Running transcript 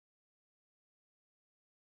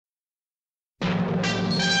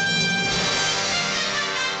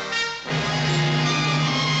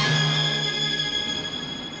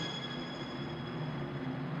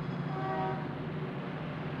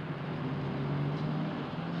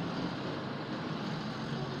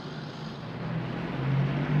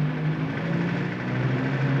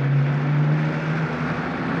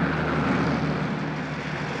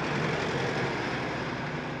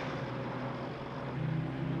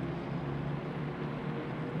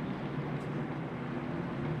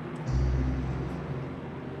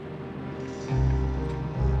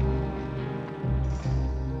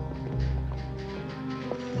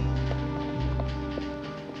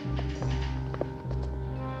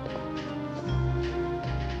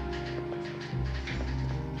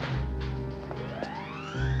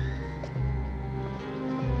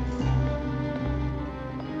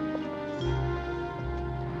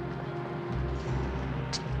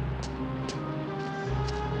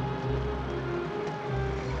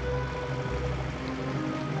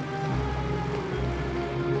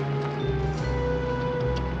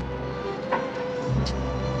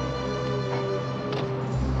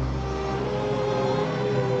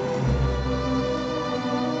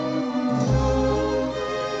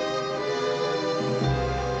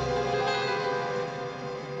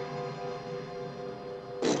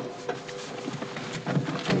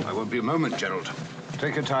a moment, Gerald.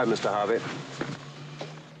 Take your time, Mr. Harvey.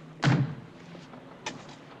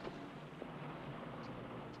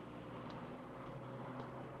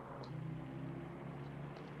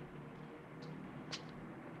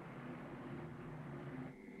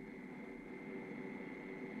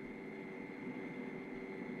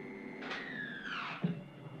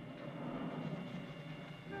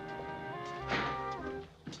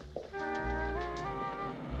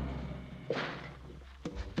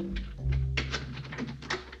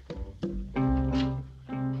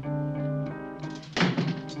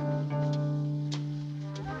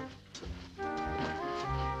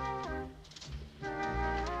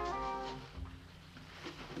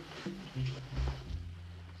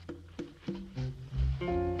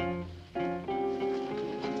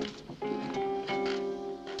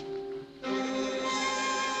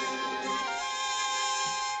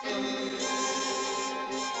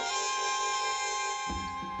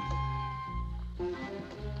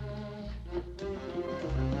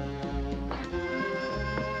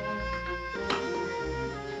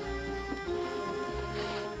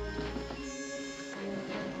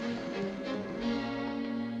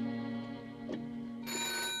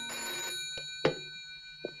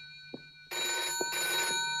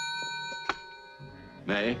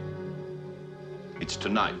 May, it's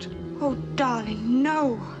tonight. Oh, darling,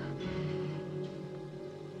 no.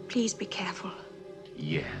 Please be careful.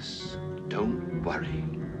 Yes, don't worry.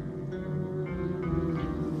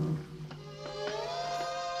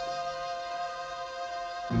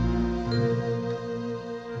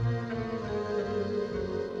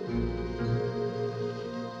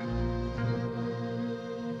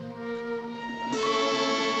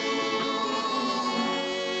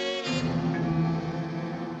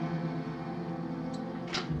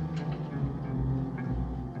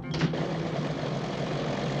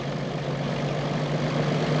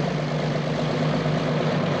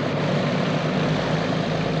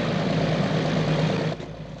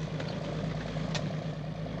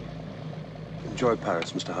 Enjoy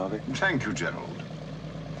Paris, Mr. Harvey. Thank you, Gerald.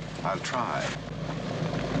 I'll try.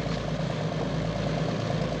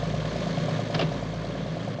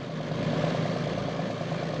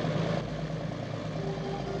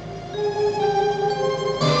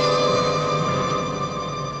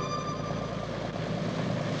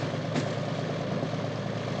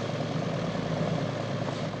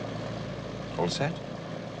 All set?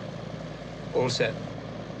 All set.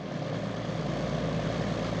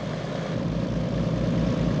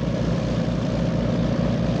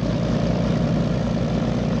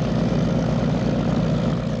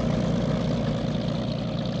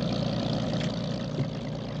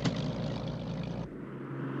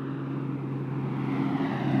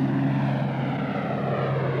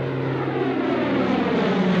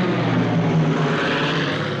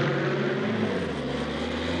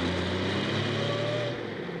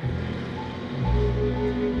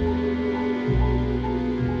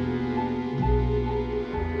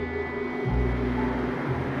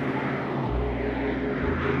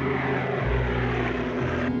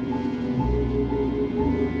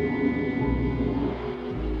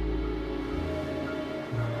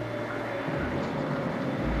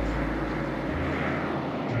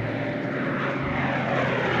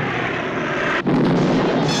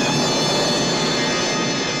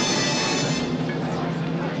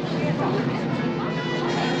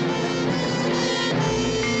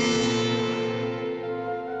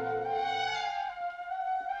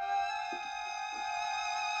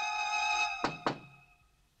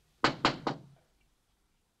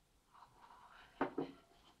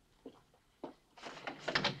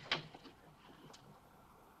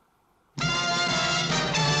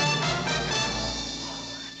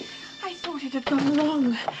 It had gone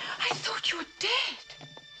wrong. I thought you were dead.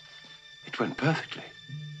 It went perfectly.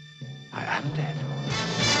 I am dead.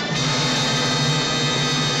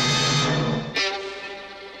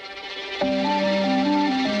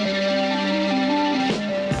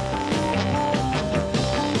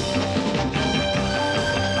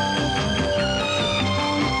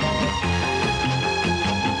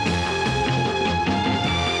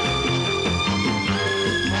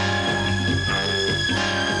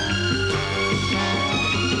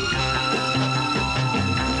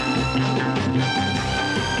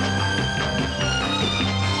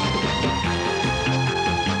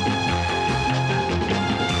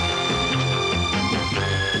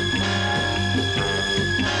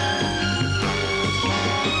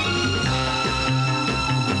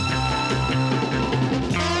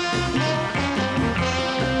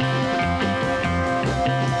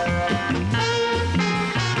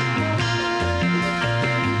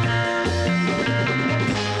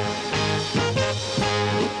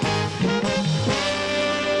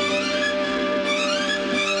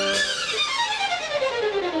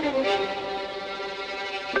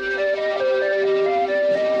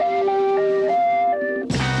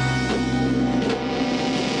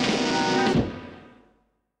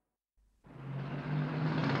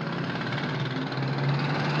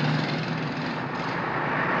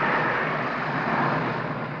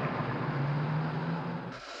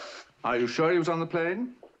 Are you sure he was on the plane?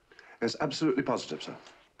 Yes, absolutely positive, sir.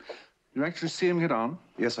 You actually see him get on?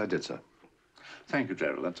 Yes, I did, sir. Thank you,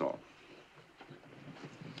 Gerald, that's all.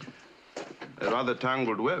 A rather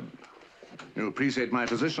tangled web. You appreciate my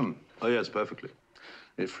position? Oh, yes, perfectly.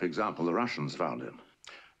 If, for example, the Russians found him.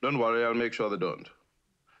 Don't worry, I'll make sure they don't.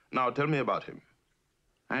 Now, tell me about him.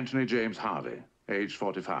 Anthony James Harvey, age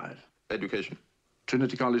 45. Education.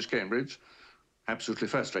 Trinity College, Cambridge. Absolutely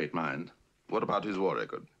first-rate mind. What about his war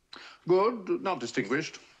record? Good, not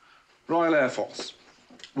distinguished. Royal Air Force.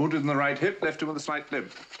 Wounded in the right hip, left him with a slight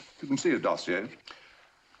limp. You can see his dossier.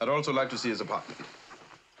 I'd also like to see his apartment.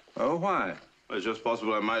 Oh, why? It's just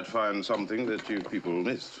possible I might find something that you people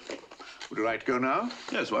missed. Would you like to go now?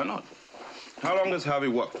 Yes, why not? How long has Harvey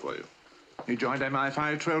worked for you? He joined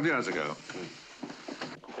MI5 12 years ago.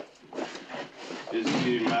 Is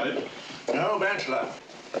he married? No, bachelor.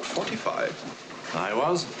 45. I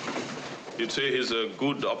was. You'd say he's a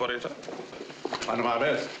good operator? One of our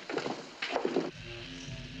best.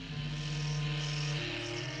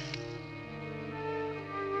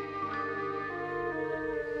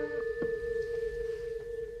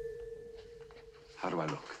 How do I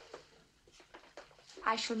look?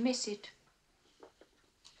 I shall miss it.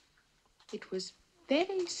 It was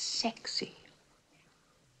very sexy.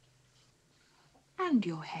 And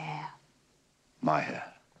your hair. My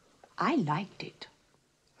hair. I liked it.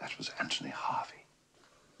 That was Anthony Harvey.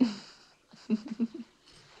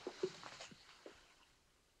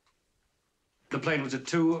 The plane was at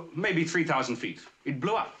 2, maybe 3,000 feet. It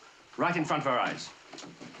blew up right in front of our eyes.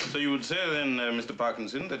 So you would say then, Mr.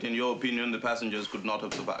 Parkinson, that in your opinion the passengers could not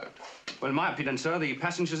have survived? Well, in my opinion, sir, the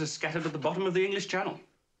passengers are scattered at the bottom of the English Channel.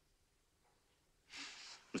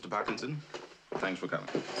 Mr. Parkinson, thanks for coming.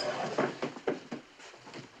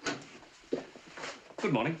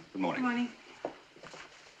 Good morning. Good morning. Good morning.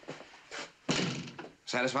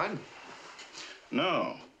 Satisfied?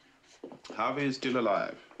 No. Harvey is still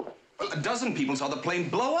alive. Well, a dozen people saw the plane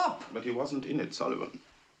blow up. But he wasn't in it, Sullivan.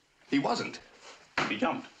 He wasn't. He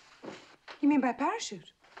jumped. You mean by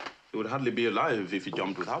parachute? He would hardly be alive if he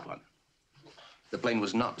jumped without one. The plane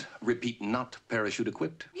was not, repeat, not parachute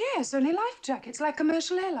equipped. Yes, only life jackets, like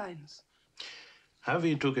commercial airlines.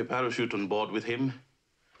 Harvey took a parachute on board with him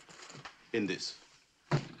in this.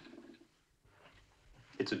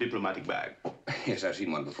 It's a diplomatic bag. Yes, I've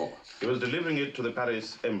seen one before. He was delivering it to the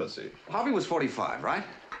Paris embassy. Harvey was 45, right?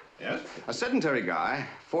 Yes? A sedentary guy,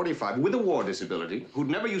 45, with a war disability, who'd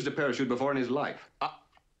never used a parachute before in his life.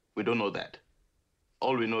 We don't know that.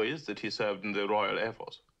 All we know is that he served in the Royal Air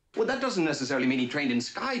Force. Well, that doesn't necessarily mean he trained in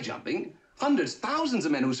sky jumping. Hundreds, thousands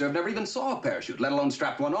of men who served never even saw a parachute, let alone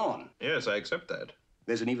strapped one on. Yes, I accept that.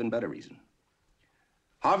 There's an even better reason.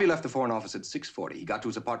 Harvey left the Foreign Office at 6:40. He got to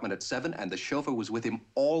his apartment at 7, and the chauffeur was with him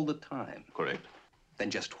all the time. Correct.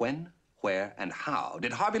 Then just when, where, and how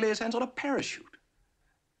did Harvey lay his hands on a parachute?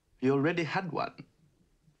 He already had one.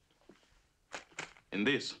 In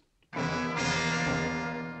this.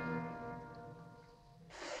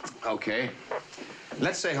 Okay.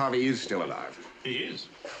 Let's say Harvey is still alive. He is.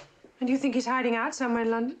 And do you think he's hiding out somewhere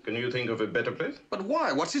in London? Can you think of a better place? But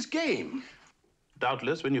why? What's his game?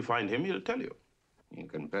 Doubtless, when you find him, he'll tell you. You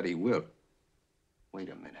can bet he will. Wait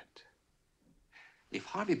a minute. If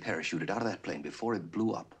Harvey parachuted out of that plane before it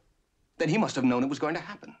blew up, then he must have known it was going to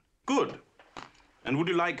happen. Good. And would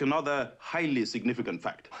you like another highly significant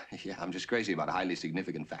fact? Yeah, I'm just crazy about highly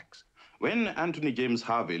significant facts. When Anthony James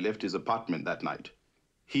Harvey left his apartment that night,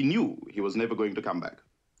 he knew he was never going to come back.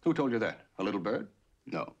 Who told you that? A little bird?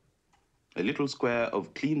 No. A little square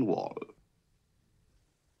of clean wall.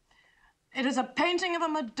 It is a painting of a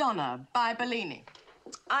Madonna by Bellini.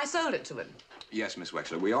 I sold it to him. Yes, Miss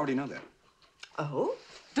Wexler, we already know that. Oh?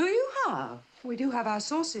 Do you have? We do have our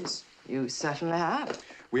sources. You certainly have.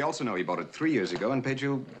 We also know he bought it 3 years ago and paid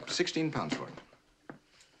you 16 pounds for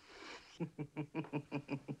it.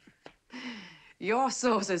 Your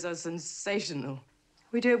sources are sensational.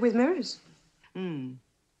 We do it with mirrors.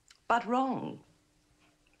 But wrong.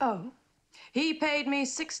 Oh? He paid me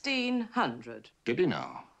 1,600. Did he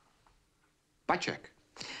now? By check.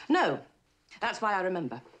 No, that's why I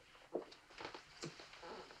remember.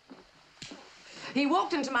 He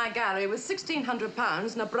walked into my gallery with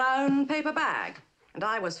 £1,600 in a brown paper bag, and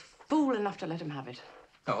I was fool enough to let him have it.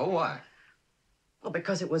 Oh, why? Well,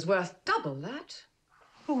 because it was worth double that.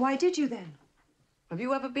 Well, why did you then? Have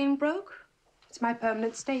you ever been broke? It's my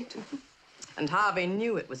permanent state. And Harvey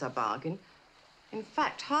knew it was a bargain. In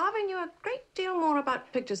fact, Harvey knew a great deal more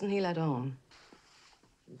about pictures than he let on.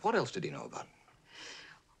 What else did he know about?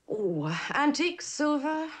 Oh, antiques,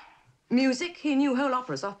 silver, music. He knew whole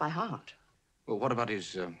operas off by heart. Well, what about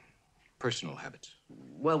his personal habits?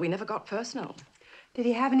 Well, we never got personal. Did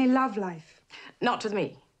he have any love life? Not with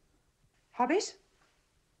me. Hobbies?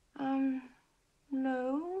 No.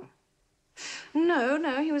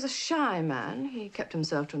 No, he was a shy man. He kept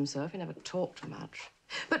himself to himself. He never talked much.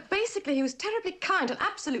 But basically, he was terribly kind and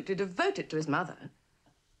absolutely devoted to his mother.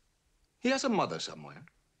 He has a mother somewhere.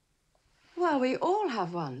 Well, we all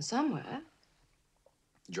have one somewhere.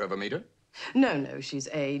 Did you ever meet her? No, she's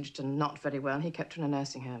aged and not very well. He kept her in a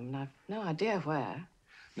nursing home, and I've no idea where.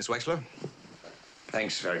 Miss Wexler,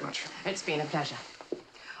 thanks very much. It's been a pleasure.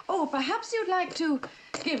 Oh, perhaps you'd like to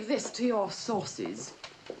give this to your sources.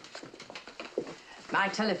 My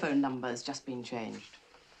telephone number's just been changed.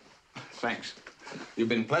 Thanks. You've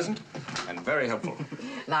been pleasant and very helpful.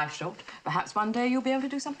 Life's short. Perhaps one day you'll be able to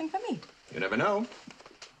do something for me. You never know.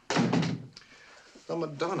 The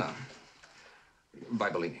Madonna by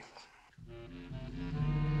Bellini.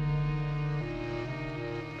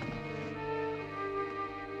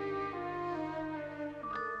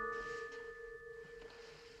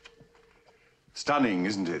 Stunning,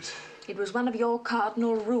 isn't it? It was one of your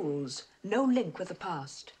cardinal rules. No link with the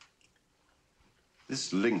past.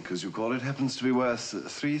 This link, as you call it, happens to be worth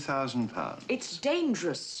 £3,000. It's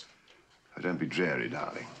dangerous. Oh, don't be dreary,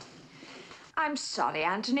 darling. I'm sorry,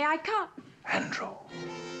 Anthony. I can't. Andrew,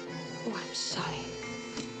 Oh, I'm sorry.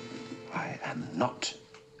 I am not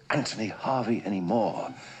Anthony Harvey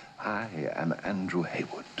anymore. I am Andrew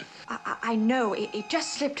Haywood. I know. It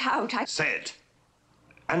just slipped out. Say it.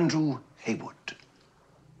 Andrew Haywood.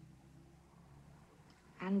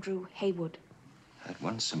 Andrew Haywood. That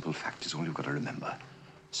one simple fact is all you've got to remember.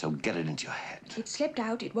 So get it into your head. It slipped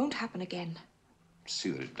out. It won't happen again.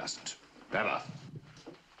 See that it doesn't. Never.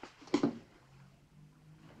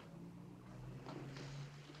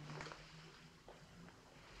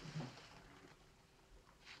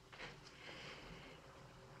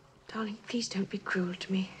 Darling, please don't be cruel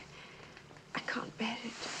to me. I can't bear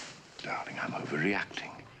it. Darling, I'm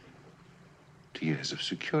overreacting. 2 years of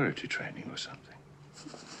security training or something.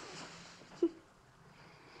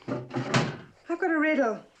 I've got a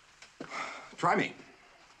riddle. Try me.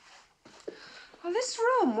 Well, this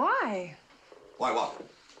room, why? Why what?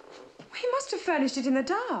 He must have furnished it in the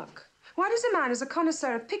dark. Why does a man, as a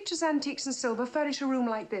connoisseur of pictures, antiques, and silver, furnish a room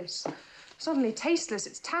like this? It's not only tasteless,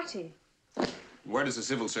 it's tatty. Where does a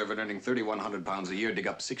civil servant earning £3,100 a year dig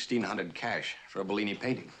up 1,600 cash for a Bellini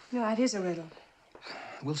painting? No, that is a riddle.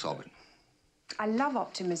 We'll solve it. I love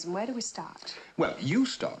optimism. Where do we start? Well, you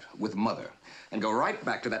start with Mother and go right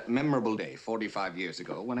back to that memorable day 45 years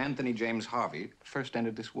ago when Anthony James Harvey first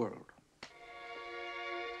entered this world.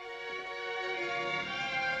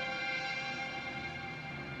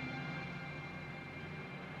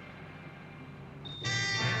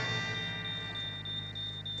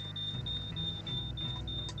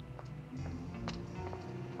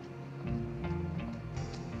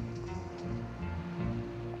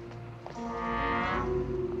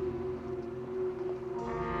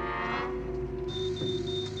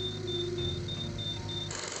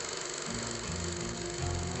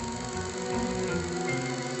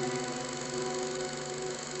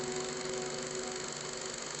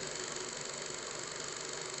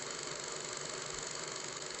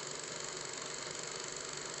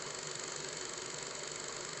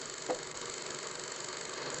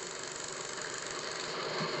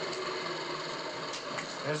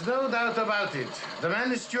 There's no doubt about it. The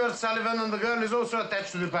man is Stewart Sullivan, and the girl is also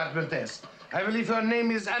attached to Department S. I believe her name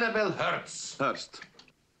is Annabelle Hurst. Hurst.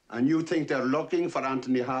 And you think they're looking for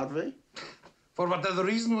Anthony Harvey? For what other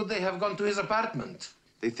reason would they have gone to his apartment?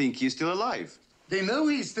 They think he's still alive. They know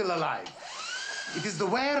he's still alive. It is the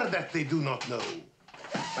where that they do not know.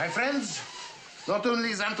 My friends, not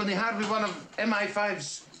only is Anthony Harvey one of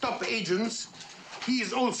MI5's top agents, he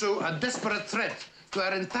is also a desperate threat to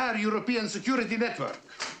our entire European security network.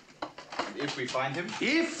 If we find him?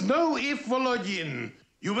 If, Volodyin,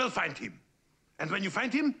 you will find him. And when you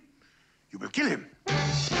find him, you will kill him.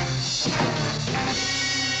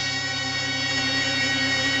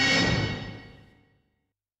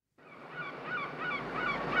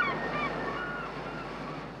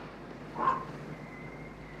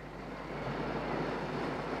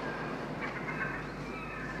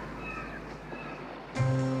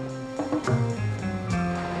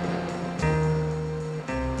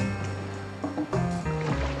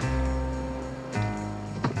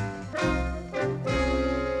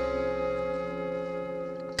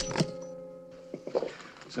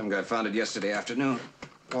 Some guy found it yesterday afternoon,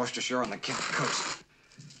 washed ashore on the Kent coast.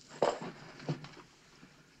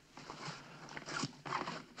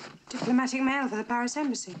 Diplomatic mail for the Paris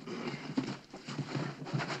embassy.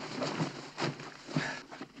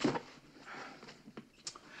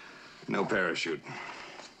 parachute.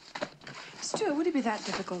 Stuart, would it be that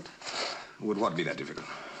difficult? Would what be that difficult?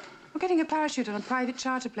 Well, getting a parachute on a private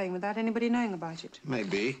charter plane without anybody knowing about it.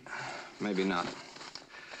 Maybe. Maybe not.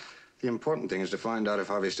 The important thing is to find out if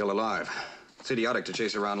Harvey's still alive. It's idiotic to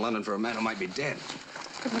chase around London for a man who might be dead.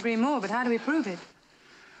 Couldn't agree more, but how do we prove it?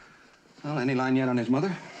 Well, any line yet on his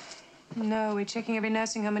mother? No, we're checking every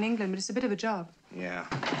nursing home in England, but it's a bit of a job. Yeah.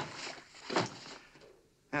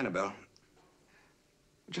 Annabelle,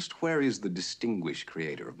 just where is the distinguished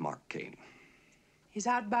creator of Mark Caine? He's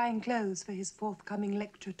out buying clothes for his forthcoming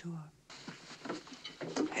lecture tour.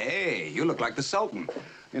 Hey, you look like the Sultan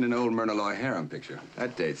in an old Myrna Loy harem picture.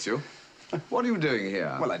 That dates you. What are you doing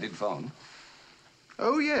here? Well, I did phone.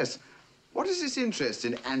 Oh, yes. What is his interest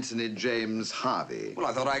in Anthony James Harvey? Well,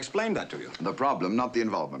 I thought I explained that to you. The problem, not the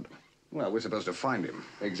involvement. Well, we're supposed to find him.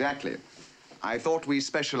 Exactly. I thought we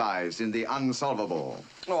specialized in the unsolvable.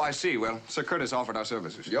 Oh, I see. Well, Sir Curtis offered our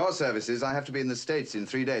services. Your services? I have to be in the States in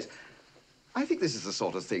 3 days. I think this is the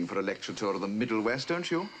sort of thing for a lecture tour of the Middle West, don't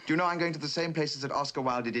you? Do you know I'm going to the same places that Oscar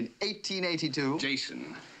Wilde did in 1882?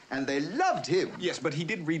 Jason. And they loved him. Yes, but he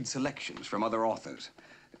did read selections from other authors.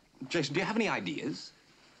 Jason, do you have any ideas?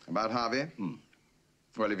 About Harvey?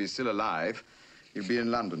 Well, if he's still alive, he'll be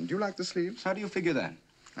in London. Do you like the sleeves? How do you figure that?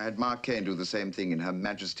 I had Mark Caine do the same thing in Her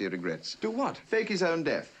Majesty Regrets. Do what? Fake his own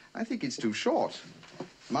death. I think it's too short.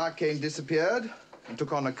 Mark Caine disappeared and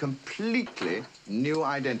took on a completely new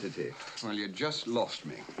identity. Well, you just lost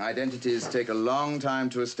me. Identities take a long time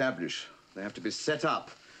to establish. They have to be set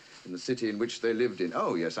up in the city in which they lived in.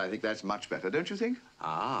 Oh, yes, I think that's much better, don't you think?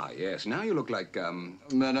 Ah, yes. Now you look like,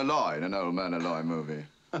 Myrna Loy in an old Myrna Loy movie.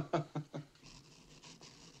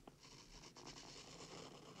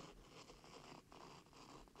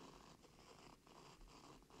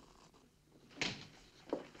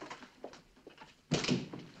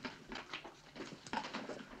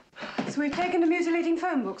 So we've taken to mutilating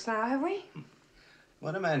phone books now, have we?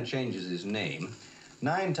 When a man changes his name,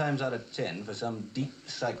 9 times out of 10, for some deep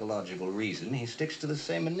psychological reason, he sticks to the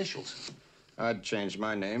same initials. I'd change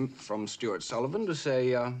my name from Stewart Sullivan to,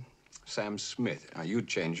 say, Sam Smith. Now, you'd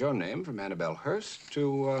change your name from Annabelle Hurst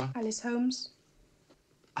to, Alice Holmes.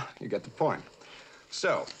 You get the point.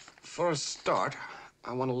 So, for a start,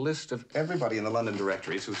 I want a list of everybody in the London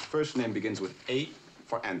directories whose first name begins with A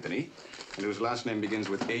for Anthony and whose last name begins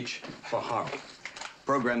with H for Harvey.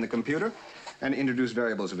 Program the computer and introduce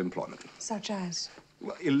variables of employment. Such as?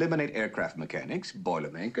 Well, eliminate aircraft mechanics,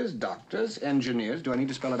 boilermakers, doctors, engineers. Do I need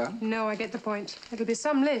to spell it out? No, I get the point. It'll be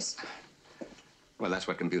some list. Well, that's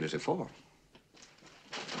what computers are for.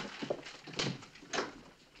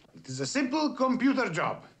 It is a simple computer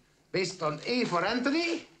job based on A for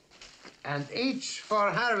Anthony and H for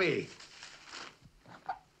Harvey.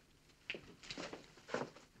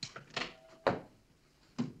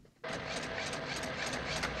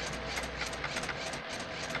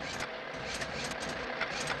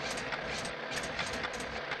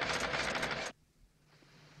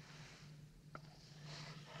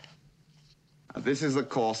 This is the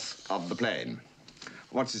course of the plane.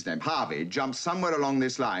 What's his name? Harvey jumps somewhere along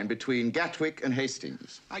this line between Gatwick and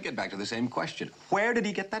Hastings. I get back to the same question. Where did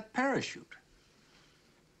he get that parachute?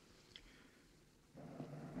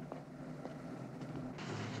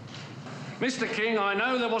 Mr. King, I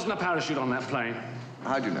know there wasn't a parachute on that plane.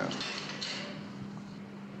 How do you know?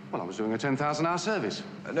 Well, I was doing a 10,000-hour service.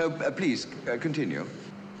 Please, continue.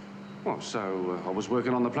 Well, so I was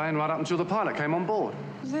working on the plane right up until the pilot came on board.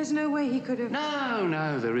 There's no way he could have...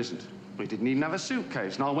 No, there isn't. We didn't even have a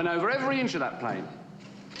suitcase, and I went over every inch of that plane.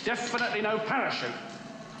 Definitely no parachute.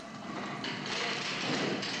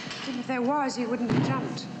 If there was, he wouldn't have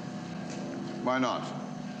jumped. Why not?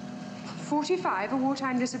 45, a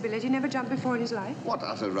wartime disability, never jumped before in his life. What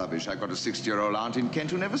utter rubbish. I've got a 60-year-old aunt in Kent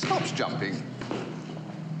who never stops jumping.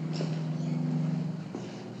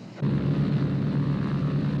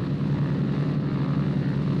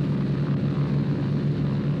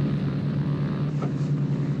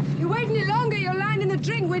 You wait any longer, you'll land in the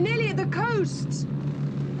drink. We're nearly at the coast.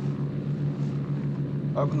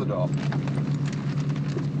 Open the door.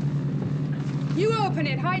 You open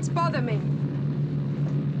it. Heights bother me.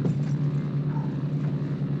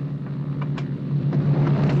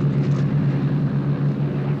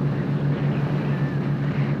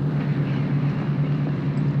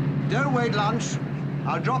 Don't wait lunch.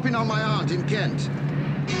 I'll drop in on my aunt in Kent.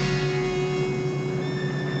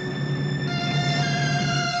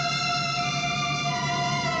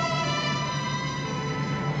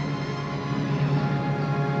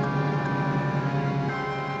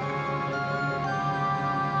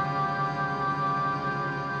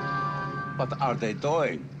 What are they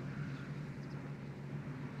doing?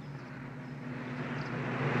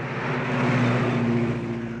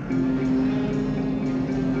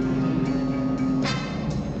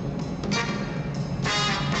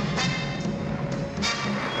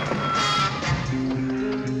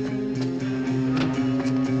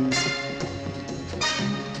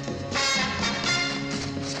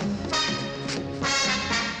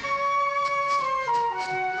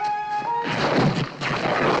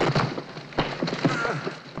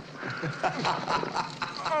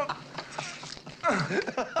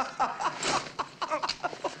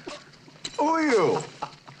 Who are you?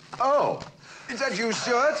 Oh, is that you,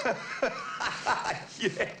 Stewart?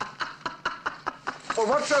 Yeah. Well,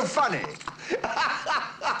 what's so funny?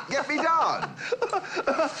 Get me down.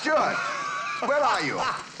 Stewart, where are you?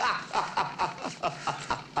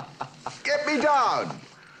 Get me down.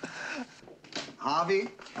 Harvey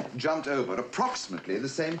jumped over approximately the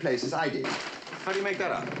same place as I did. How do you make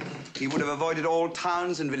that up? He would have avoided all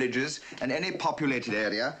towns and villages and any populated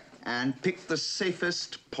area and picked the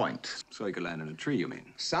safest point. So he could land in a tree, you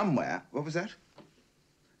mean? Somewhere, what was that?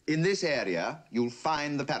 In this area, you'll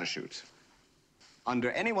find the parachute.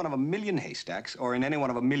 Under any one of a million haystacks or in any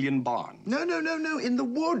one of a million barns? No, in the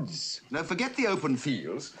woods. No, forget the open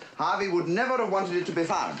fields. Harvey would never have wanted it to be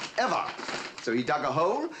found, ever. So he dug a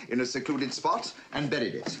hole in a secluded spot and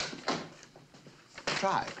buried it.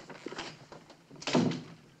 Try.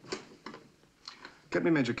 Get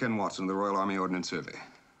me Major Ken Watson of the Royal Army Ordnance Survey.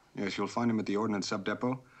 Yes, you'll find him at the Ordnance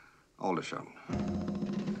Sub-Depot, Aldershot.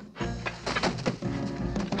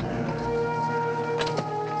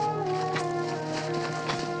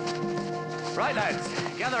 Right, lads,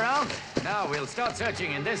 gather round. Now we'll start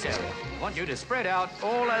searching in this area. I want you to spread out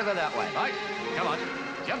all over that way, right? Come on,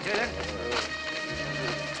 jump to it.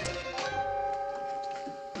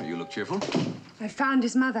 You look cheerful. I found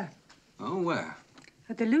his mother Oh, where?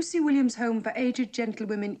 at the Lucy Williams Home for Aged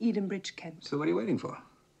Gentlewomen, Edenbridge, Kent. So what are you waiting for?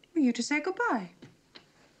 For you to say goodbye.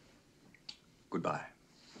 Goodbye.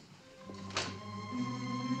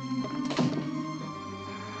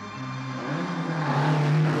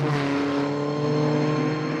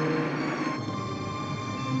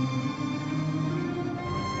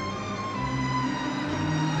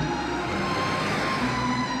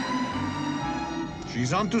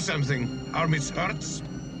 She's onto something. Our Miss Hurst.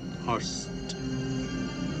 Hurst.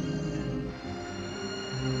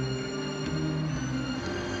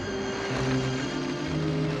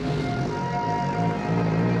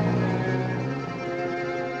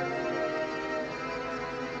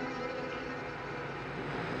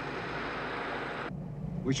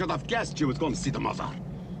 We should have guessed you was going to see the mother.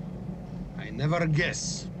 I never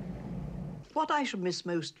guess. What I should miss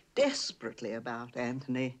most desperately about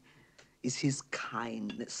Anthony is his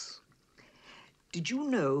kindness. Did you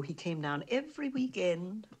know he came down every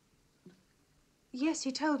weekend? Yes,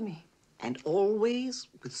 he told me. And always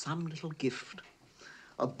with some little gift.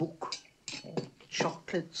 A book, or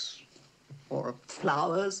chocolates, or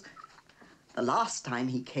flowers. The last time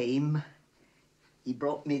he came, he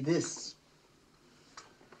brought me this.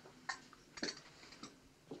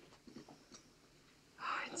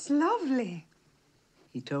 Oh, it's lovely.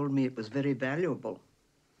 He told me it was very valuable.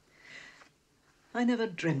 I never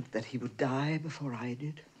dreamt that he would die before I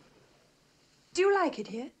did. Do you like it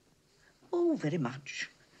here? Oh, very much.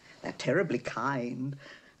 They're terribly kind,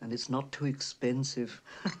 and it's not too expensive.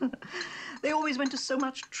 They always went to so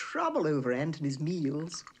much trouble over Anthony's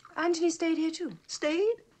meals. Anthony stayed here too?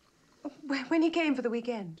 Stayed? When he came for the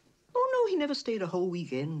weekend? Oh, no, he never stayed a whole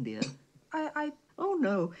weekend, dear. Oh,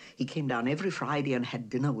 no. He came down every Friday and had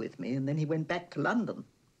dinner with me, and then he went back to London.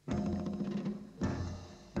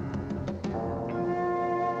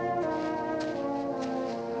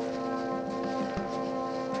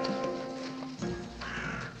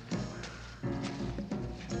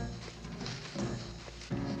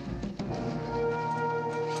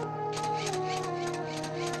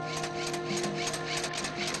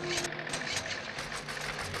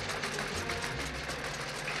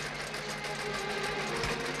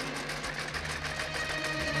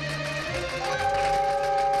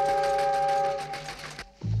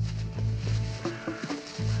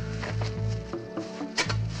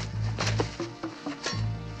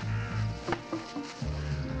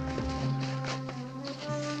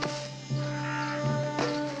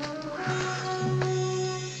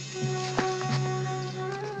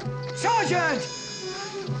 Sergeant!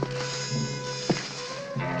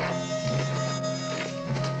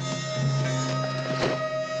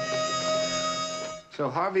 So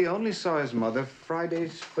Harvey only saw his mother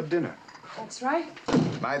Fridays for dinner. That's right.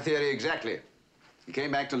 My theory exactly. He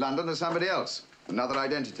came back to London as somebody else. Another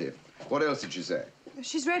identity. What else did she say?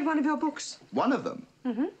 She's read one of your books. One of them?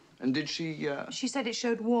 Mm-hmm. And did she, She said it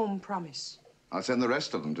showed warm promise. I'll send the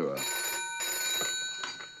rest of them to her.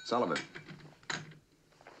 Sullivan.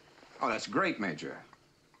 Oh, that's great, Major.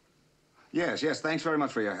 Yes, thanks very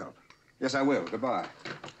much for your help. Yes, I will. Goodbye.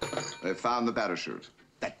 They found the parachute.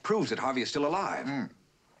 That proves that Harvey is still alive.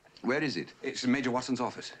 Where is it? It's in Major Watson's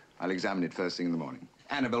office. I'll examine it first thing in the morning.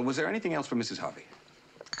 Annabelle, was there anything else from Mrs. Harvey?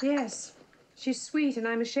 Yes. She's sweet, and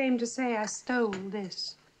I'm ashamed to say I stole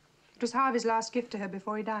this. It was Harvey's last gift to her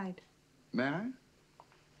before he died. May I?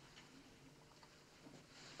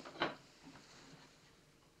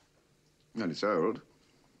 And it's old.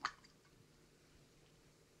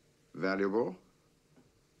 Valuable.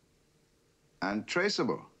 And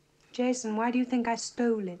traceable. Jason, why do you think I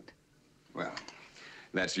stole it? Well,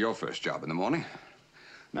 that's your first job in the morning.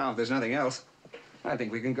 Now, if there's nothing else, I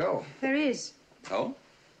think we can go. There is. Oh?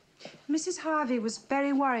 Mrs. Harvey was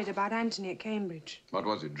very worried about Anthony at Cambridge. What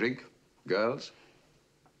was it? Drink? Girls?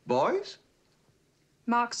 Boys?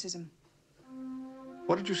 Marxism.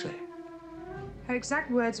 What did you say? Her exact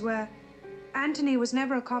words were, Anthony was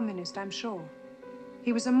never a communist, I'm sure.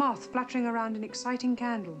 He was a moth fluttering around an exciting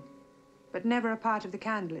candle, but never a part of the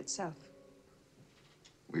candle itself.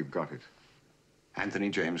 We've got it. Anthony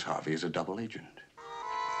James Harvey is a double agent.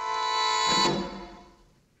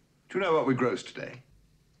 Do you know what we grossed today?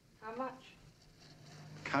 How much?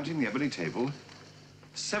 Counting the ebony table,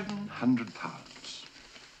 £700.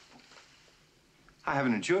 I have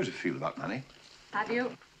an intuitive feel about money. Have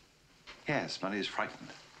you? Yes, money is frightened.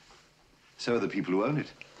 So are the people who own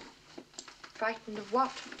it. Frightened of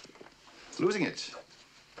what? Losing it.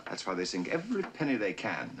 That's why they sink every penny they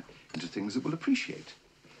can into things that will appreciate.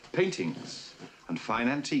 Paintings and fine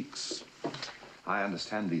antiques. I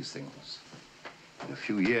understand these things. In a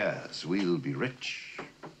few years, we'll be rich.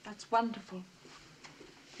 That's wonderful.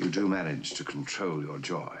 You do manage to control your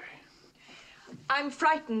joy. I'm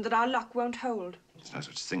frightened that our luck won't hold. There's no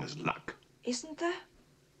such thing as luck. Isn't there?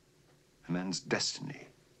 A man's destiny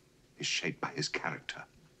is shaped by his character.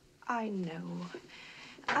 I know.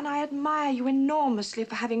 And I admire you enormously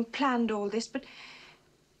for having planned all this, but...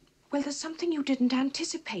 well, there's something you didn't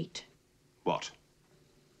anticipate. What?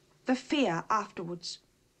 The fear afterwards.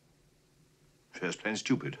 Fear's plain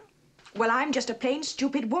stupid. Well, I'm just a plain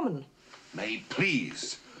stupid woman. May,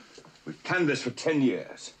 please. We've planned this for 10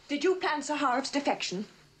 years. Did you plan Sir Harv's defection?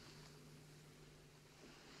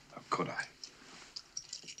 How could I?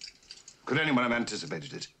 Could anyone have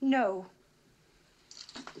anticipated it? No.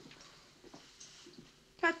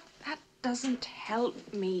 But that doesn't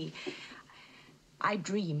help me. I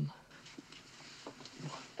dream.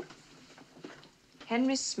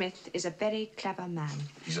 Henry Smith is a very clever man.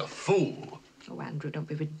 He's a fool. Oh, Andrew, don't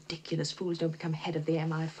be ridiculous. Fools don't become head of the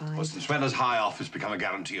MI5. Well, since when has high office become a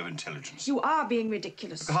guarantee of intelligence? You are being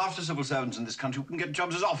ridiculous. Half the civil servants in this country can get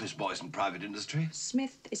jobs as office boys in private industry.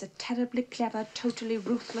 Smith is a terribly clever, totally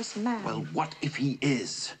ruthless man. Well, what if he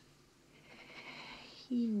is?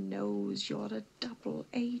 He knows you're a double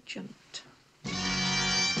agent.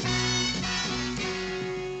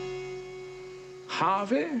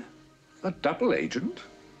 Harvey? A double agent?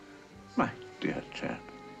 My dear chap.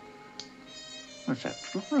 That's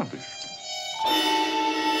absolute rubbish.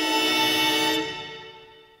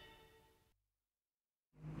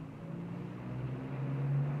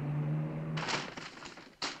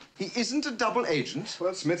 He isn't a double agent?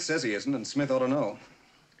 Well, Smith says he isn't, and Smith ought to know.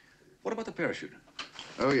 What about the parachute?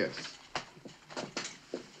 Oh, yes.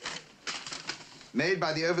 Made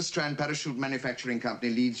by the Overstrand Parachute Manufacturing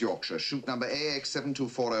Company, Leeds, Yorkshire. Chute number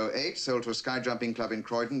AX72408, sold to a sky jumping club in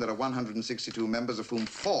Croydon. There are 162 members, of whom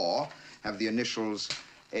 4 have the initials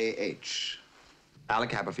AH.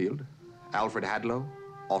 Alec Haberfield, Alfred Hadlow,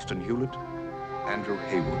 Austin Hewlett, Andrew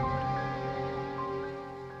Haywood.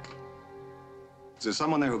 Is there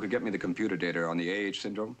someone there who could get me the computer data on the AH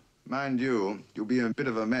syndrome? Mind you, you'll be in a bit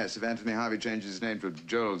of a mess if Anthony Harvey changes his name to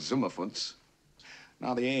Joel Zummerfuntz.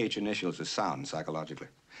 Now, the AH initials are sound psychologically.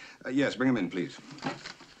 Yes, bring him in, please.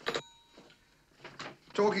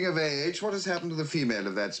 Talking of AH, what has happened to the female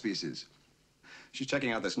of that species? She's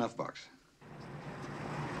checking out the snuff box.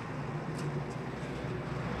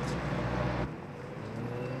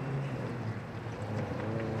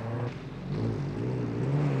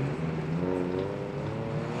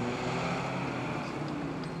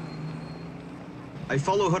 I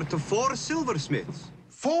follow her to 4 silversmiths.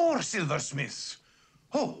 4 silversmiths?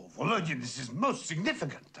 Oh, Volodya, this is most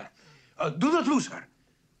significant. Do not lose her.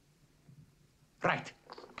 Right.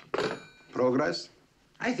 Progress?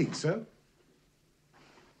 I think so.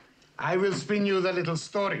 I will spin you the little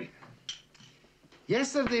story.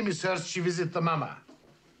 Yesterday, Miss Hurst, she visit the mama.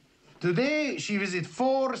 Today, she visit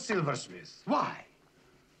 4 silversmiths. Why?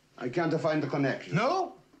 I can't find the connection.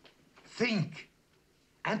 No? Think.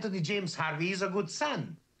 Anthony James Harvey is a good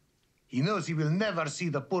son. He knows he will never see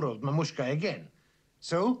the poor old mamushka again.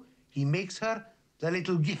 So he makes her the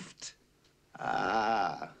little gift.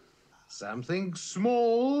 Ah. Something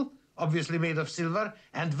small, obviously made of silver,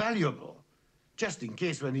 and valuable. Just in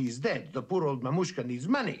case when he is dead, the poor old mamushka needs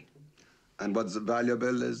money. And what's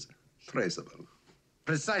valuable is traceable.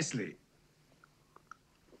 Precisely.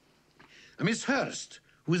 Miss Hurst,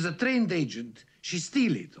 who is a trained agent, she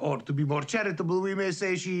steals it, or to be more charitable, we may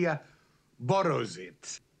say she borrows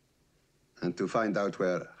it. and to find out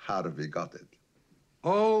where Harvey got it.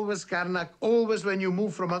 Always, Karnak, always when you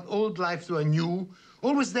move from an old life to a new,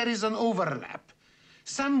 always there is an overlap.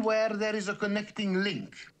 Somewhere there is a connecting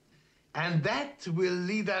link. And that will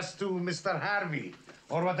lead us to Mr. Harvey,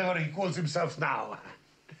 or whatever he calls himself now.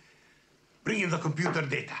 Bring in the computer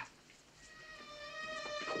data.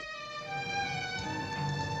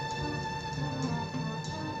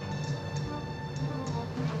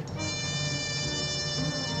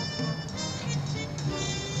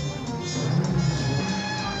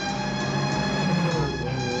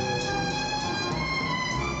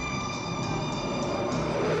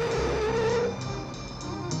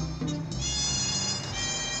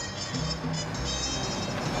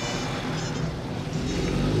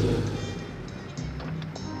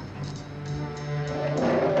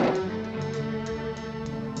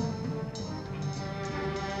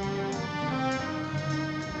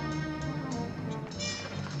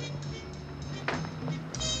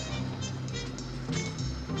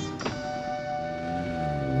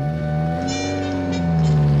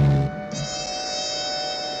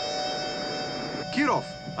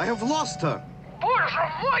 I have lost her.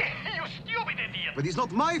 Bourgeois, you stupid idiot! But it's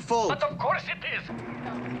not my fault. But of course it is.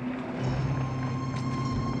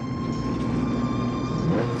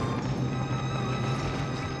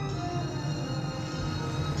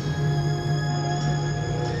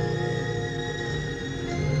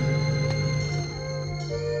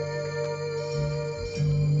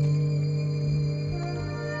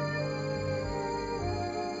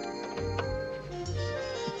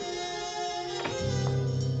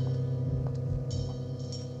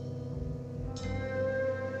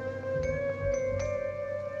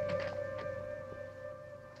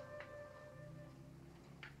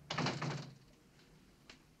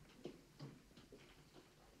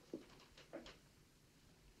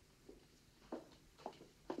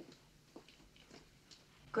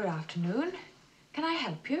 Good afternoon. Can I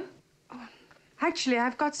help you? Oh, actually,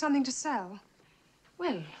 I've got something to sell.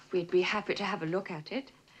 Well, we'd be happy to have a look at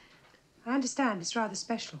it. I understand it's rather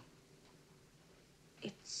special.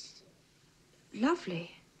 It's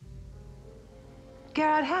lovely.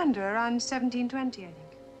 Gerhard Handel, around 1720, I think.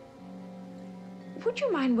 Would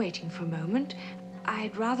you mind waiting for a moment?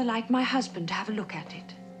 I'd rather like my husband to have a look at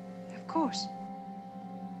it. Of course.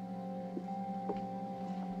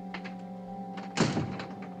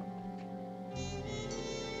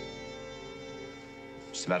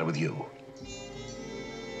 What's the matter with you?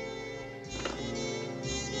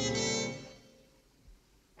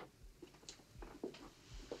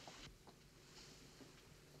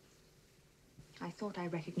 I thought I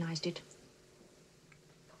recognized it.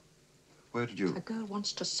 Where did you? A girl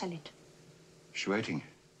wants to sell it. Is she waiting?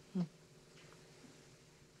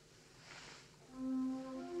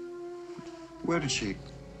 Where did she?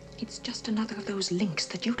 It's just another of those links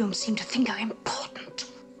that you don't seem to think are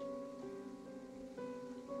important.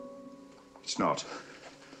 It's not.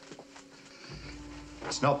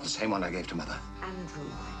 It's not the same one I gave to Mother.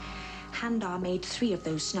 Andrew, Handar made 3 of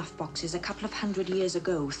those snuff boxes a couple of 100 years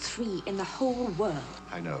ago. 3 in the whole world.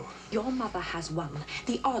 I know. Your mother has one.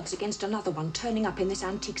 The odds against another one turning up in this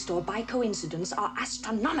antique store by coincidence are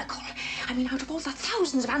astronomical. I mean, out of all the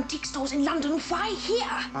thousands of antique stores in London, why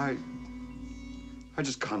here? I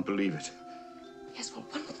just can't believe it. Yes, well,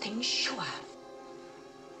 one thing's sure.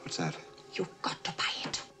 What's that? You've got to buy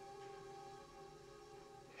it.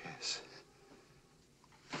 Yes.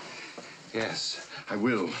 Yes, I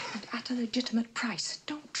will. And at a legitimate price.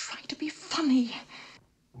 Don't try to be funny.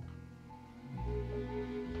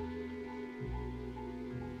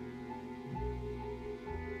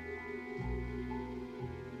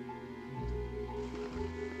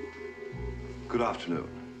 Good afternoon.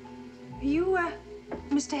 Are you,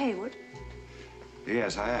 Mr. Hayward?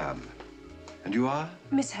 Yes, I am. And you are?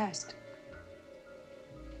 Miss Hurst.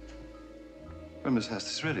 Well, Miss Hurst,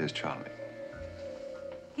 this really is charming.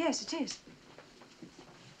 Yes, it is.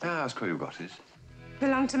 May I ask where you got it?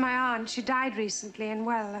 Belonged to my aunt. She died recently, and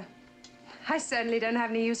well, I certainly don't have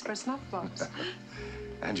any use for a snuff box.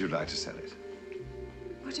 And you'd like to sell it?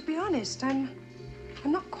 Well, to be honest, I'm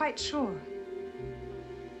not quite sure.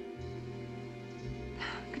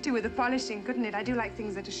 Could do with the polishing, couldn't it? I do like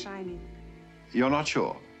things that are shiny. You're not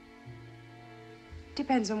sure?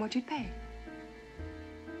 Depends on what you'd pay.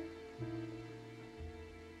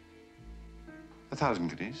 1,000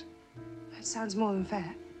 guineas. That sounds more than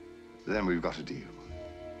fair. Then we've got a deal.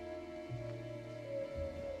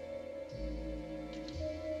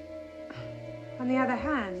 On the other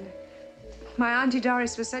hand, my Auntie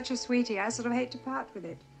Doris was such a sweetie, I sort of hate to part with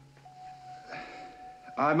it.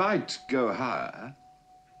 I might go higher.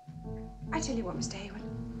 I tell you what, Mr. Hayward.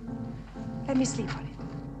 Let me sleep on it.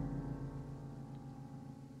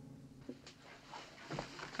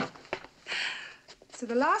 So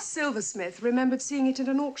the last silversmith remembered seeing it at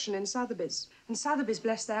an auction in Sotheby's. And Sotheby's,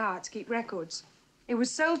 bless their hearts, keep records. It was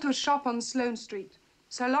sold to a shop on Sloane Street.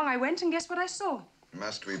 So along I went, and guess what I saw?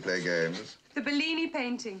 Must we play games? The Bellini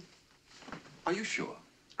painting. Are you sure?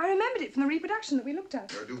 I remembered it from the reproduction that we looked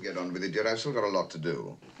at. Oh, do get on with it, dear. I've still got a lot to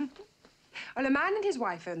do. Well, a man and his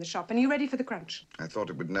wife own the shop. Are you ready for the crunch? I thought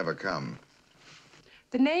it would never come.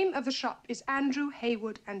 The name of the shop is Andrew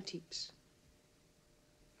Haywood Antiques.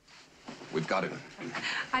 We've got him.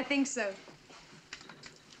 I think so.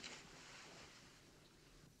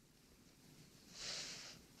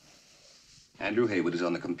 Andrew Haywood is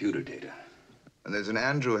on the computer data. And there's an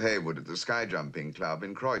Andrew Haywood at the Sky Jumping Club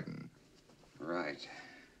in Croydon. Right.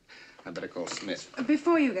 I better call Smith.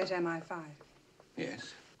 Before you get MI5.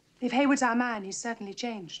 Yes? If Haywood's our man, he's certainly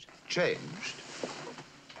changed. Changed?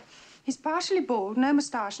 He's partially bald, no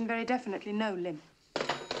moustache, and very definitely no limp.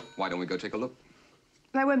 Why don't we go take a look?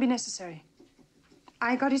 That won't be necessary.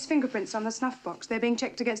 I got his fingerprints on the snuff box. They're being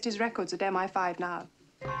checked against his records at MI5 now.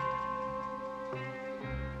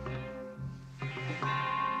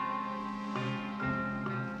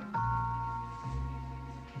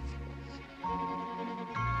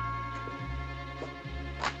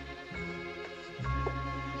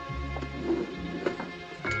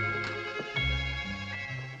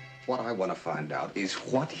 What I want to find out is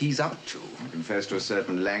what he's up to. I confess to a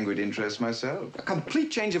certain languid interest myself. A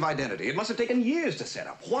complete change of identity. It must have taken years to set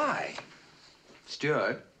up. Why?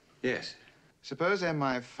 Stewart? Yes? Suppose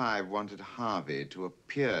MI5 wanted Harvey to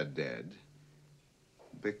appear dead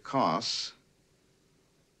because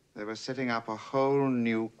they were setting up a whole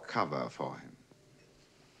new cover for him.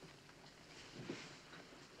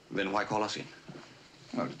 Then why call us in?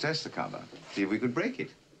 Well, to test the cover, see if we could break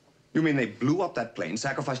it. You mean they blew up that plane,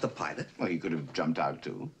 sacrificed the pilot? Well, he could have jumped out,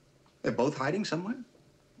 too. They're both hiding somewhere?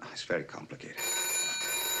 Oh, it's very complicated.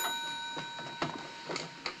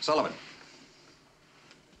 Sullivan.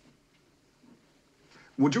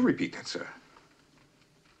 Would you repeat that, sir?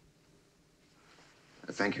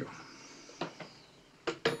 Thank you.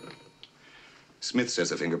 Smith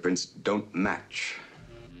says the fingerprints don't match.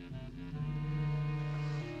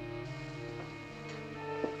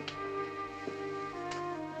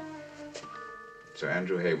 So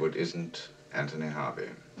Andrew Haywood isn't Anthony Harvey.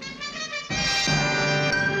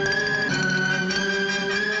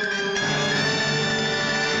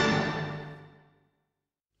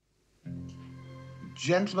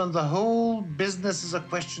 Gentlemen, the whole business is a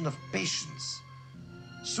question of patience.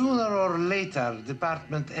 Sooner or later,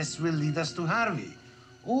 Department S will lead us to Harvey.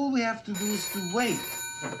 All we have to do is to wait.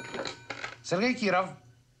 Sergei Kirov,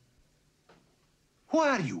 who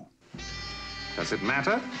are you? Does it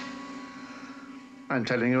matter? I'm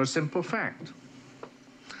telling you a simple fact.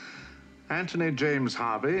 Anthony James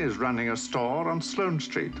Harvey is running a store on Sloane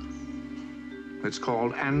Street. It's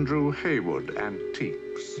called Andrew Haywood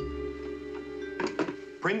Antiques.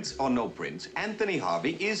 Prince or no prince, Anthony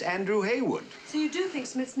Harvey is Andrew Haywood. So you do think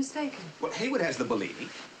Smith's mistaken? Well, Haywood has the Bellini.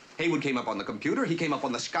 Haywood came up on the computer. He came up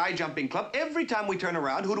on the Sky Jumping Club. Every time we turn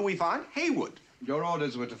around, who do we find? Haywood. Your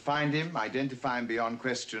orders were to find him, identify him beyond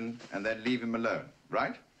question, and then leave him alone,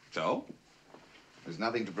 right? So? There's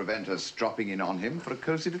nothing to prevent us dropping in on him for a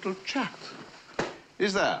cozy little chat.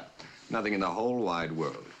 Is there? Nothing in the whole wide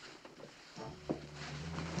world.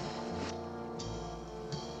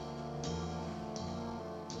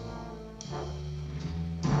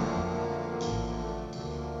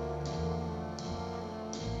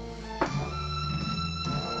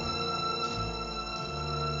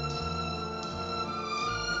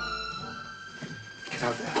 Get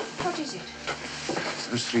out there. What is it?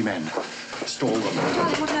 Those three men. Stall them.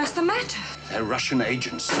 Darling, what on earth's the matter? They're Russian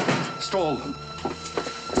agents. Stall them.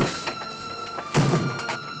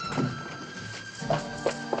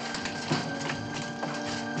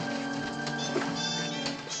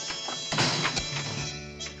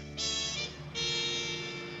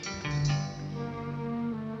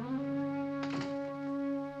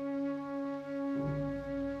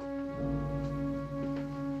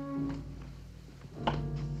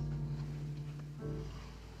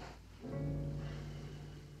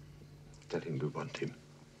 Tell him we want him.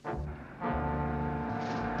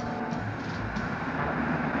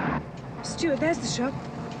 Stewart, there's the shop.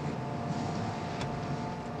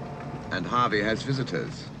 And Harvey has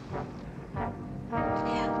visitors.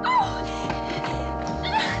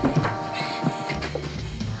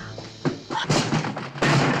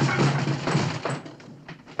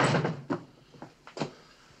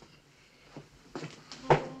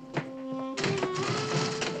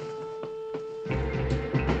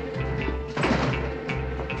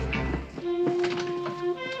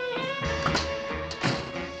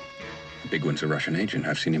 big one's a Russian agent.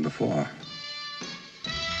 I've seen him before.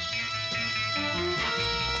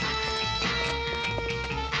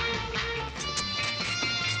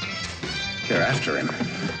 They're after him.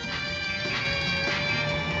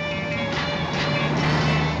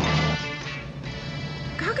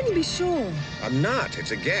 How can you be sure? I'm not. It's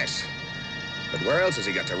a guess. But where else has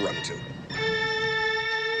he got to run to?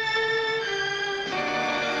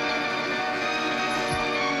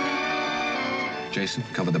 Jason,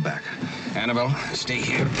 cover the back. Annabelle, stay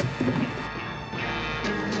here.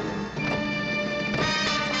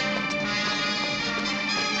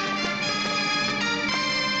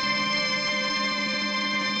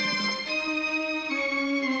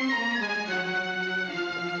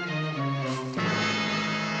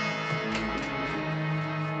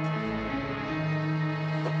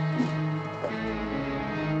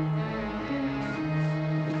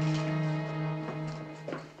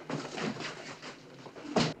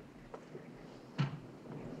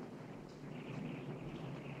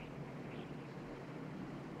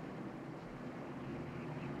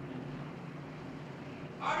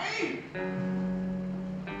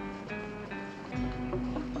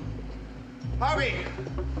 Harvey!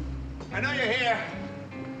 I know you're here.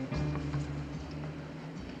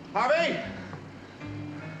 Harvey!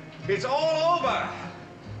 It's all over.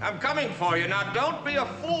 I'm coming for you. Now, don't be a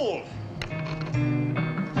fool.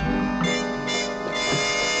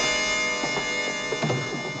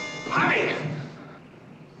 Harvey!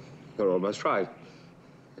 You're almost right.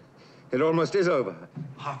 It almost is over.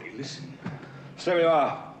 Harvey, listen. Stay where you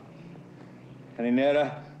are. Any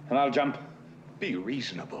nearer, and I'll jump. Be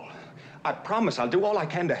reasonable. I promise I'll do all I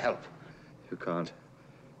can to help. You can't.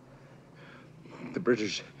 The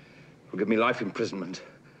British will give me life imprisonment.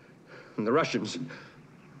 And the Russians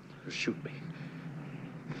will shoot me.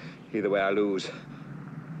 Either way, I lose.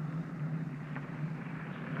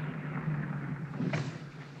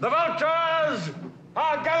 The vultures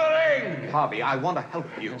are gathering! Harvey, I want to help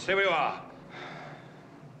you. Stay where you are.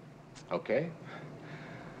 Okay.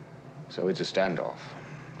 So it's a standoff.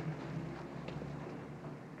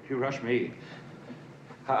 You rush me.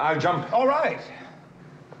 I'll jump. All right.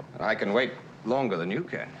 I can wait longer than you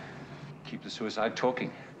can. Keep the suicide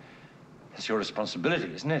talking. That's your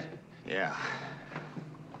responsibility, isn't it? Yeah.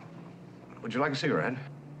 Would you like a cigarette?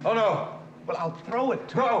 Oh, no. Well, I'll throw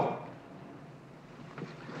it. No.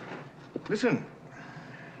 Listen.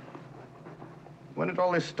 When did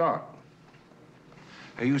all this start?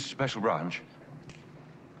 Are you special branch?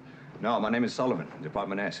 No, my name is Sullivan,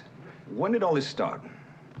 Department S. When did all this start?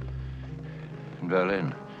 In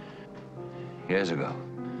Berlin. Years ago.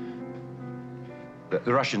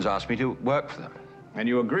 The Russians asked me to work for them. And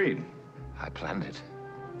you agreed? I planned it.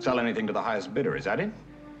 Sell anything to the highest bidder, is that it?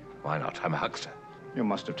 Why not? I'm a huckster. You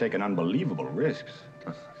must have taken unbelievable risks.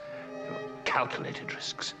 Calculated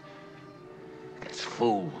risks. Against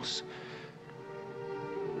fools.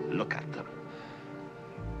 Look at them.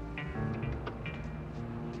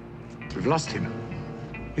 We've lost him.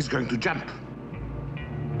 He's going to jump.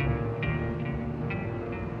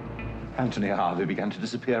 Anthony Harvey began to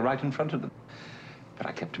disappear right in front of them. But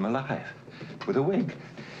I kept him alive, with a wig,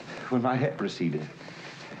 when my hip receded.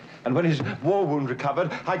 And when his war wound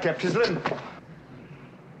recovered, I kept his limb.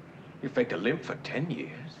 You faked a limp for 10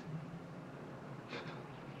 years.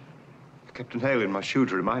 I kept a nail in my shoe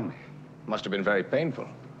to remind me. Must have been very painful.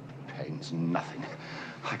 Pain's nothing.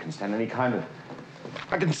 I can stand any kind of...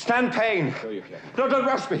 I can stand pain. Sure you can. No, don't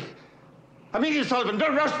rush me. I mean you, Sullivan,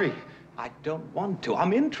 don't rush me. I don't want to.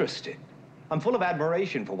 I'm interested. I'm full of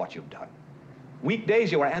admiration for what you've done.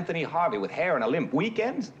 Weekdays, you were Anthony Harvey with hair and a limp.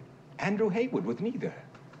 Weekends, Andrew Haywood with neither.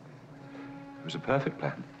 It was a perfect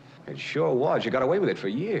plan. It sure was. You got away with it for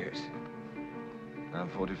years. I'm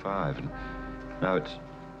 45, and now it's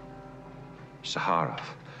Saharov.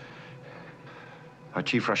 My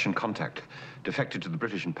chief Russian contact defected to the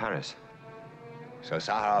British in Paris. So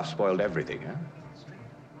Saharov spoiled everything, huh?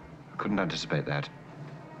 I couldn't anticipate that.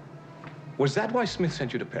 Was that why Smith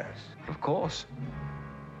sent you to Paris? Of course.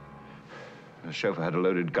 The chauffeur had a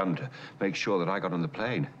loaded gun to make sure that I got on the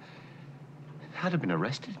plane. I'd have been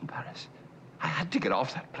arrested in Paris. I had to get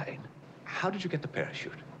off that plane. How did you get the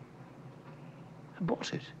parachute? I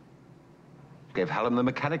bought it. Gave Hallam the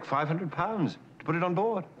mechanic £500 to put it on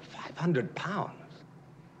board. £500?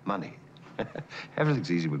 Money.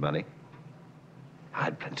 Everything's easy with money. I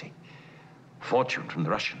had plenty. Fortune from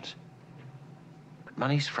the Russians. But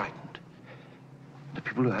money's frightened. The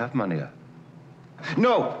people who have money are...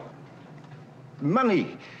 No!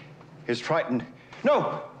 Money is frightened.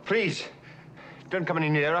 No, please. Don't come any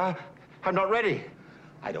nearer. I'm not ready.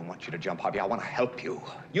 I don't want you to jump, Harvey. I want to help you.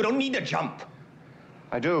 You don't need to jump.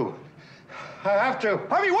 I do. I have to.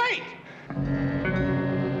 Harvey, wait!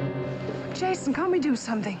 Jason, can't we do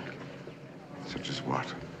something? Such as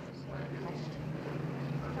what?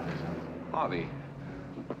 Harvey,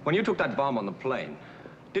 when you took that bomb on the plane,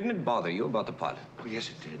 didn't it bother you about the pilot? Oh, yes,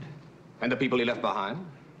 it did. And the people he left behind?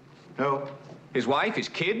 No. His wife, his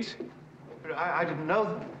kids? But I didn't know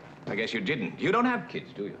them. I guess you didn't. You don't have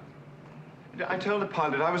kids, do you? I told the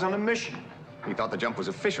pilot I was on a mission. He thought the jump was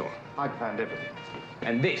official. I planned everything.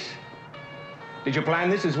 And this? Did you plan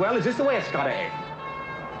this as well? Is this the way it's got to end?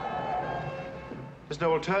 There's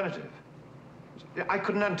no alternative. I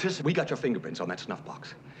couldn't anticipate. We got your fingerprints on that snuff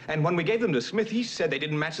box. And when we gave them to Smith, he said they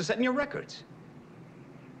didn't match the set in your records.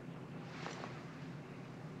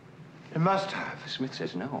 It must have. Smith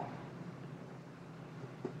says no.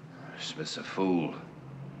 Smith's a fool.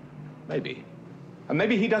 Maybe. And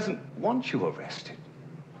maybe he doesn't want you arrested.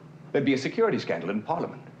 There'd be a security scandal in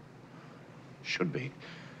Parliament. Should be.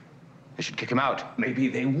 They should kick him out. Maybe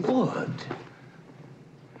they would.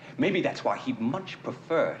 Maybe that's why he'd much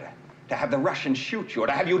prefer to have the Russians shoot you or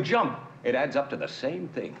to have you jump. It adds up to the same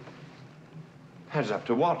thing. Adds up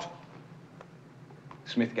to what?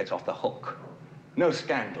 Smith gets off the hook. No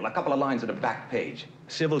scandal, a couple of lines at a back page.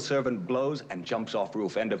 Civil servant blows and jumps off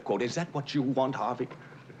roof, end of quote. Is that what you want, Harvey?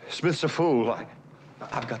 Smith's a fool.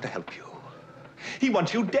 I've got to help you. He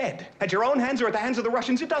wants you dead. At your own hands or at the hands of the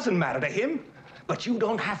Russians, it doesn't matter to him. But you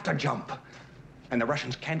don't have to jump. And the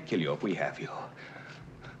Russians can't kill you if we have you.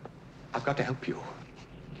 I've got to help you.